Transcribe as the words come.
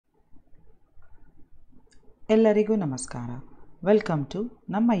ಎಲ್ಲರಿಗೂ ನಮಸ್ಕಾರ. Welcome to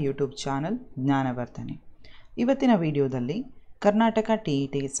ನಮ್ಮ ಯೂಟ್ಯೂಬ್ ಚಾನಲ್ ಜ್ಞಾನವರ್ಧನೆ. ಇವತ್ತಿನ ವಿಡಿಯೋದಲ್ಲಿ ಕರ್ನಾಟಕ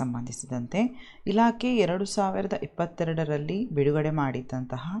TETಗೆ ಸಂಬಂಧಿಸಿದಂತೆ ಇಲಾಖೆ 2022ರಲ್ಲಿ ಬಿಡುಗಡೆ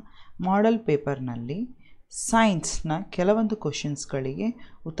ಮಾಡಿದಂತಹ ಮಾಡೆಲ್ ಪೇಪರ್ನಲ್ಲಿ ಸೈನ್ಸ್ನ ಕೆಲವೊಂದು ಕ್ವಶನ್ಸ್ಗಳಿಗೆ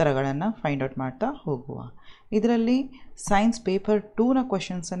ಉತ್ತರಗಳನ್ನು ಫೈಂಡ್ ಔಟ್ ಮಾಡ್ತಾ ಹೋಗುವ. ಇದರಲ್ಲಿ ಸೈನ್ಸ್ ಪೇಪರ್ 2ನ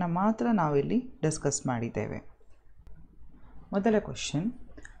ಕ್ವಶನ್ಸನ್ನು ಮಾತ್ರ ನಾವಿಲ್ಲಿ ಡಿಸ್ಕಸ್ ಮಾಡಿದ್ದೇವೆ. ಮೊದಲ question: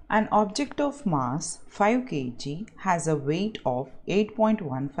 An object of mass 5 kg has a weight of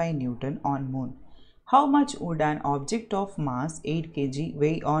 8.15 Newton on Moon. How much would an object of mass 8 kg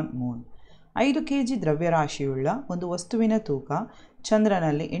weigh on Moon? 5 kg ದ್ರವ್ಯರಾಶಿಯುಳ್ಳ ಒಂದು ವಸ್ತುವಿನ ತೂಕ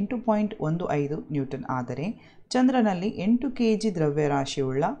ಚಂದ್ರನಲ್ಲಿ 8.15 ನ್ಯೂಟನ್ ಆದರೆ ಚಂದ್ರನಲ್ಲಿ 8 kg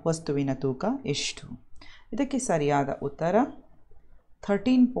ದ್ರವ್ಯರಾಶಿಯುಳ್ಳ ವಸ್ತುವಿನ ತೂಕ ಎಷ್ಟು? ಇದಕ್ಕೆ ಸರಿಯಾದ ಉತ್ತರ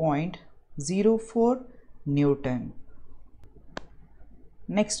 13.04 Newton.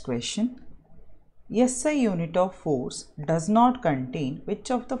 Next question: SI unit of force does not contain which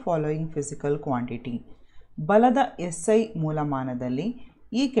of the following physical quantity? ಬಲದ SI ಮೂಲಮಾನದಲ್ಲಿ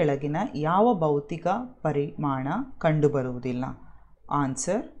ಈ ಕೆಳಗಿನ ಯಾವ ಭೌತಿಕ ಪರಿಮಾಣ ಕಂಡುಬರುವುದಿಲ್ಲ?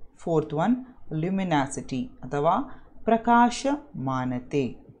 ಆನ್ಸರ್: ಫೋರ್ತ್ ಒನ್, ಲ್ಯೂಮಿನಾಸಿಟಿ ಅಥವಾ ಪ್ರಕಾಶಮಾನತೆ.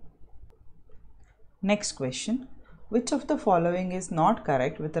 Next question: which of the following is not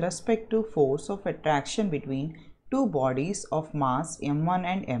correct with respect to force of attraction between two bodies of mass m1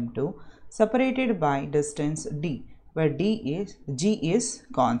 and m2 separated by distance d, where g is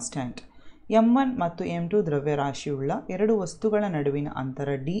constant? m1 ಮತ್ತು m2 ದ್ರವ್ಯರಾಶಿಯುಳ್ಳ ಎರಡು ವಸ್ತುಗಳ ನಡುವಿನ ಅಂತರ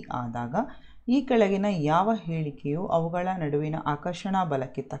d ಆದಾಗ ಈ ಕೆಳಗಿನ ಯಾವ ಹೇಳಿಕೆಯು ಅವುಗಳ ನಡುವಿನ ಆಕರ್ಷಣಾ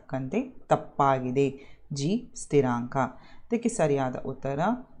ಬಲಕ್ಕೆ ತಕ್ಕಂತೆ ತಪ್ಪಾಗಿದೆ? g ಸ್ಥಿರಾಂಕ. ಇದಕ್ಕೆ ಸರಿಯಾದ ಉತ್ತರ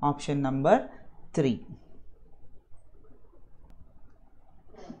option number 3.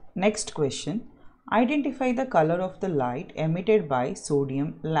 Next question: Identify the color of the light emitted by sodium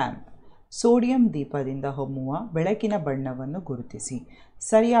lamp. Sodium ದೀಪದಿಂದ ಹೊಮ್ಮುವ ಬೆಳಕಿನ ಬಣ್ಣವನ್ನು ಗುರುತಿಸಿ.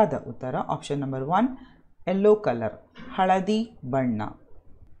 ಸರಿಯಾದ ಉತ್ತರ ಆಪ್ಷನ್ ನಂಬರ್ 1, ಯೆಲ್ಲೋ ಕಲರ್, ಹಳದಿ ಬಣ್ಣ.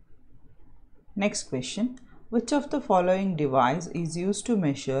 Next question: which of the following device is used to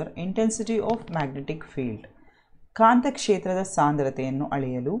measure intensity of magnetic field? ಕಾಂತಕ್ಷೇತ್ರದ ಸಾಂದ್ರತೆಯನ್ನು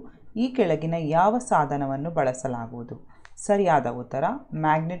ಅಳೆಯಲು ಈ ಕೆಳಗಿನ ಯಾವ ಸಾಧನವನ್ನು ಬಳಸಲಾಗುವುದು? ಸರಿಯಾದ ಉತ್ತರ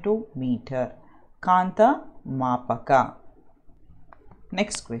ಮ್ಯಾಗ್ನೆಟೋಮೀಟರ್, ಕಾಂತ ಮಾಪಕ.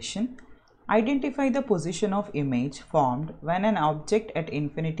 Next question: identify the position of image formed when an object at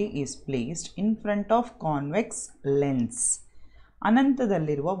infinity is placed in front of convex lens.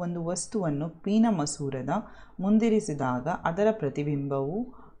 ಅನಂತದಲ್ಲಿರುವ ಒಂದು ವಸ್ತುವನ್ನು ಪೀನ ಮಸೂರದ ಮುಂದಿರಿಸಿದಾಗ ಅದರ ಪ್ರತಿಬಿಂಬವು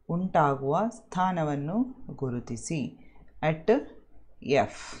ಉಂಟಾಗುವ ಸ್ಥಾನವನ್ನು ಗುರುತಿಸಿ. ಎಟ್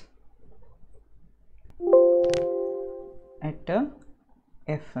ಎಫ್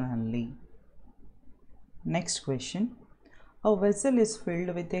ನಲ್ಲಿ. Next question: a vessel is filled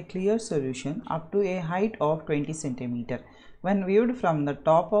with a clear solution up to a height of 20 cm. When viewed from the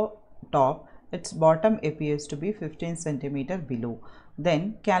top, its bottom appears to be 15 cm below. Then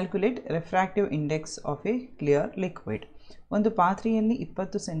calculate refractive index of a clear liquid. ಒಂದು ಪಾತ್ರೆಯಲ್ಲಿ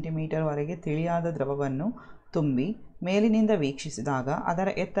 20 centimetre ವರೆಗೆ ತಿಳಿಯಾದ ದ್ರವವನ್ನು ತುಂಬಿ ಮೇಲಿನಿಂದ ವೀಕ್ಷಿಸಿದಾಗ ಅದರ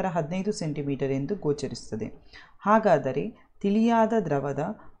ಎತ್ತರ 15 centimetre ಎಂದು ಗೋಚರಿಸುತ್ತದೆ. ಹಾಗಾದರೆ ತಿಳಿಯಾದ ದ್ರವದ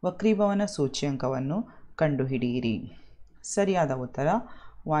ವಕ್ರೀಭವನ ಸೂಚ್ಯಂಕವನ್ನು ಕಂಡುಹಿಡಿಯಿರಿ. ಸರಿಯಾದ ಉತ್ತರ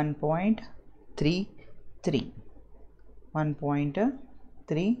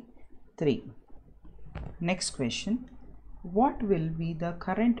 1.33. Next question: what will be the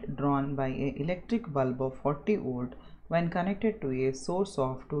current drawn by A electric bulb off 40 volt when connected to A source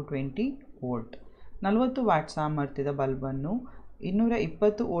of 220 volt? 40 watt ಸಾಮರ್ಥ್ಯದ ಬಲ್ಬನ್ನು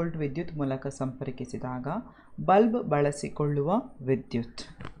 220 ವೋಲ್ಟ್ ವಿದ್ಯುತ್ ಮೂಲಕ ಸಂಪರ್ಕಿಸಿದಾಗ ಬಲ್ಬ್ ಬಳಸಿಕೊಳ್ಳುವ ವಿದ್ಯುತ್.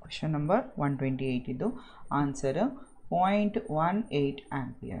 ಕ್ವೆಶ್ಚನ್ ನಂಬರ್ 128 ಇದು. Answer 0.18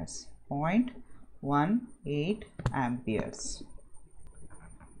 amperes. 0.18 amperes.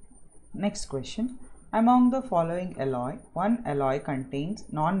 Next question: among the following alloy, one alloy contains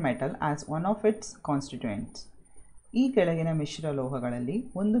non-metal as one of its constituents. ಈ ಕೆಳಗಿನ ಮಿಶ್ರಲೋಹಗಳಲ್ಲಿ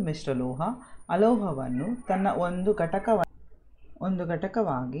ಒಂದು ಮಿಶ್ರಲೋಹ ಅಲೋಹವನ್ನು ತನ್ನ ಒಂದು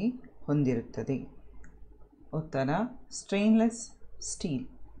ಘಟಕವಾಗಿ ಹೊಂದಿರುತ್ತದೆ. ಉತ್ತರ ಸ್ಟೇನ್ಲೆಸ್ ಸ್ಟೀಲ್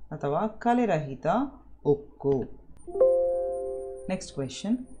ಅಥವಾ ಕಲೆರಹಿತ ಉಕ್ಕು. Next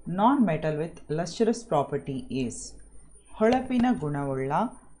question: non metal with ಲಸ್ಟರಸ್ property is? ಹೊಳಪಿನ ಗುಣವುಳ್ಳ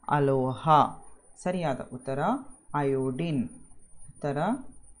ಅಲೋಹ. ಸರಿಯಾದ ಉತ್ತರ iodine.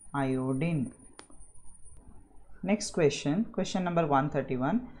 Next question number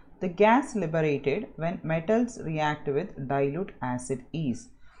 131. The gas liberated when metals react with dilute acid is?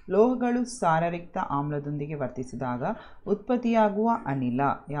 ಲೋಹಗಳು ಸಾರರಿಕ್ತ ಆಮ್ಲದೊಂದಿಗೆ ವರ್ತಿಸಿದಾಗ ಉತ್ಪತ್ತಿಯಾಗುವ ಅನಿಲ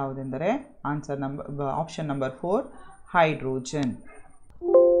ಯಾವುದೆಂದರೆ option number 4, hydrogen.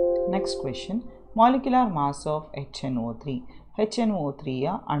 Next question: molecular mass of HNO3. HNO3ಯ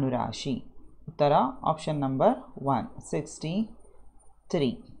ಅಣುರಾಶಿ. ಉತ್ತರ option number 163.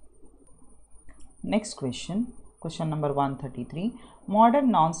 Next question number 133. Modern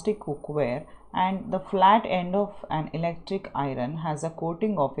non-stick cookware and the flat end of an electric iron has a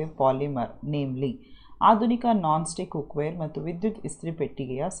coating of a polymer, namely. ಆಧುನಿಕ non stick cookware ಮತ್ತು ವಿದ್ಯುತ್ ಇಸ್ತ್ರಿ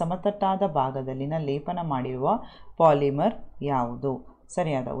ಪೆಟ್ಟಿಗೆಯ ಸಮತಟ್ಟಾದ ಭಾಗದಲ್ಲಿನ ಲೇಪನ ಮಾಡಿರುವ polymer ಯಾವುದು?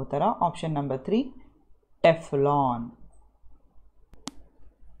 ಸರಿಯಾದ ಉತ್ತರ option number 3 Teflon.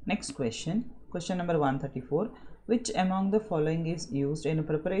 Next question number 134. Which among the following is used in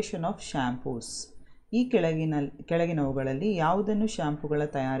preparation of shampoos? ಈ ಕೆಳಗಿನವುಗಳಲ್ಲಿ ಯಾವುದನ್ನು ಶಾಂಪೂಗಳ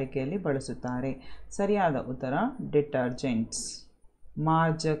ತಯಾರಿಕೆಯಲ್ಲಿ ಬಳಸುತ್ತಾರೆ? ಸರಿಯಾದ ಉತ್ತರ detergents,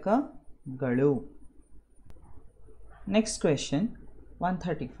 ಮಾರ್ಜಕಗಳು. Next question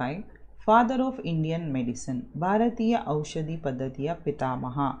 135. Father of Indian medicine. ಭಾರತೀಯ ಔಷಧಿ ಪದ್ಧತಿಯ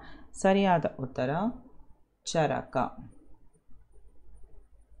ಪಿತಾಮಹ. ಸರಿಯಾದ ಉತ್ತರ ಚರಕ.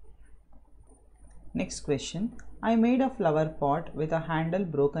 Next question. I made a flower pot with a handle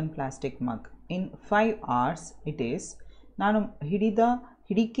broken plastic mug. In 5 hours it is. ನಾನು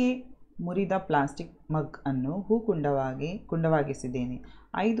ಹಿಡಿಕೆ ಮುರಿದ ಪ್ಲಾಸ್ಟಿಕ್ ಮಗ್ ಅನ್ನು ಕುಂಡವಾಗಿಸಿದ್ದೇನೆ.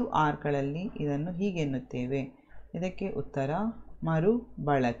 5 ಆರ್ಗಳಲ್ಲಿ ಇದನ್ನು ಹೀಗೆನ್ನುತ್ತೇವೆ. ಇದಕ್ಕೆ ಉತ್ತರ ಮರು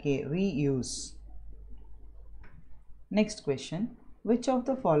ಬಳಕೆ, reuse. Next question. Which of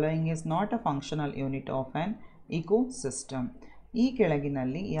the following is not a functional unit of on ecosystem? ಈ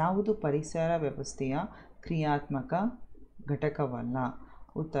ಕೆಳಗಿನಲ್ಲಿ ಯಾವುದು ಪರಿಸರ ವ್ಯವಸ್ಥೆಯ ಕ್ರಿಯಾತ್ಮಕ ಘಟಕವಲ್ಲ?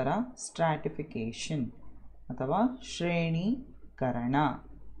 ಉತ್ತರ ಸ್ಟ್ರಾಟಿಫಿಕೇಶನ್ ಅಥವಾ ಶ್ರೇಣೀಕರಣ.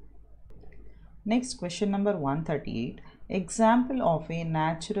 Next question number 138. Example of A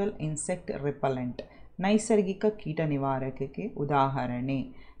natural insect repellent. ನೈಸರ್ಗಿಕ ಕೀಟ ನಿವಾರಕಕ್ಕೆ ಉದಾಹರಣೆ.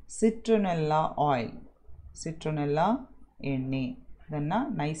 ಸಿಟ್ರೊನೆಲ್ಲಾ ಆಯಿಲ್, ಸಿಟ್ರೊನೆಲ್ಲಾ ಎಣ್ಣೆ. ಇದನ್ನು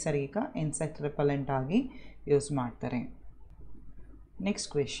ನೈಸರ್ಗಿಕ ಇನ್ಸೆಕ್ಟ್ ರಿಪಲೆಂಟ್ ಆಗಿ ಯೂಸ್ ಮಾಡ್ತಾರೆ. Next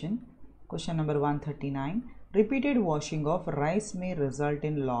question number 139. Repeated washing of rice May result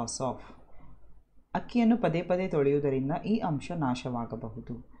in loss of. ಅಕ್ಕಿಯನ್ನು ಪದೇ ಪದೇ ತೊಳೆಯುವುದರಿಂದ ಈ ಅಂಶ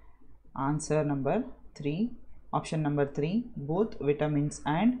ನಾಶವಾಗಬಹುದು. Answer number 3, option number 3 both vitamins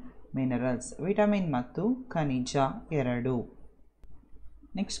and minerals. Vitamin ಮತ್ತು ಖನಿಜ ಎರಡೂ.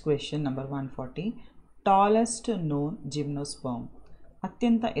 Next question number 140. Tallest non gymnosperm.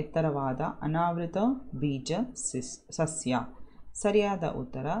 ಅತ್ಯಂತ ಎತ್ತರವಾದ ಅನಾವೃತ ಬೀಜ ಸಸ್ಯ. ಸರಿಯಾದ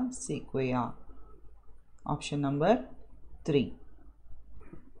ಉತ್ತರ ಸೀಕ್ವೆಯಾ, option number 3.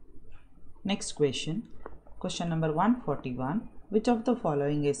 Next question number 141. Which of the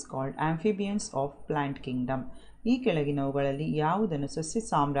following is called amphibians of plant Kingdom? ಈ ಕೆಳಗಿನವುಗಳಲ್ಲಿ ಯಾವುದನ್ನು ಸಸ್ಯ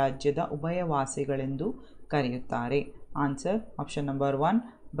ಸಾಮ್ರಾಜ್ಯದ ಉಭಯವಾಸಿಗಳೆಂದು ಕರೆಯುತ್ತಾರೆ? Answer option number 1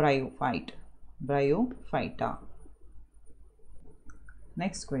 ಬ್ರಯೋಫೈಟಾ.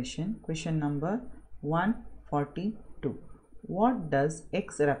 Next question number 142. What does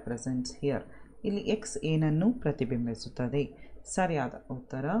X represents here? ಇಲ್ಲಿ ಎಕ್ಸ್ ಏನನ್ನು ಪ್ರತಿಬಿಂಬಿಸುತ್ತದೆ? ಸರಿಯಾದ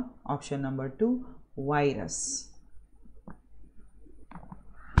ಉತ್ತರ option number 2 virus.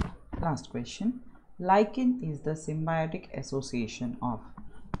 Last question. ಲೈಕೆನ್ is the symbiotic association of.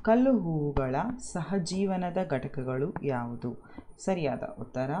 ಕಲ್ಲು ಹೂವುಗಳ ಸಹಜೀವನದ ಘಟಕಗಳು ಯಾವುದು? ಸರಿಯಾದ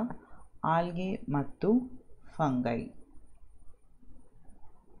ಉತ್ತರ ಆಲ್ಗೆ ಮತ್ತು ಫಂಗೈ,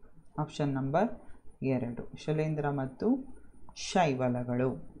 ಆಪ್ಷನ್ ನಂಬರ್ 2 ಶಿಲೇಂಧ್ರ ಮತ್ತು ಶೈವಲಗಳು.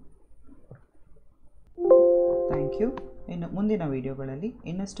 Thank you. ಇನ್ನು ಮುಂದಿನ ವಿಡಿಯೋಗಳಲ್ಲಿ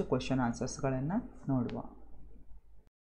ಇನ್ನಷ್ಟು ಕ್ವೆಶ್ಚನ್ ಆನ್ಸರ್ಸ್ಗಳನ್ನು ನೋಡುವ.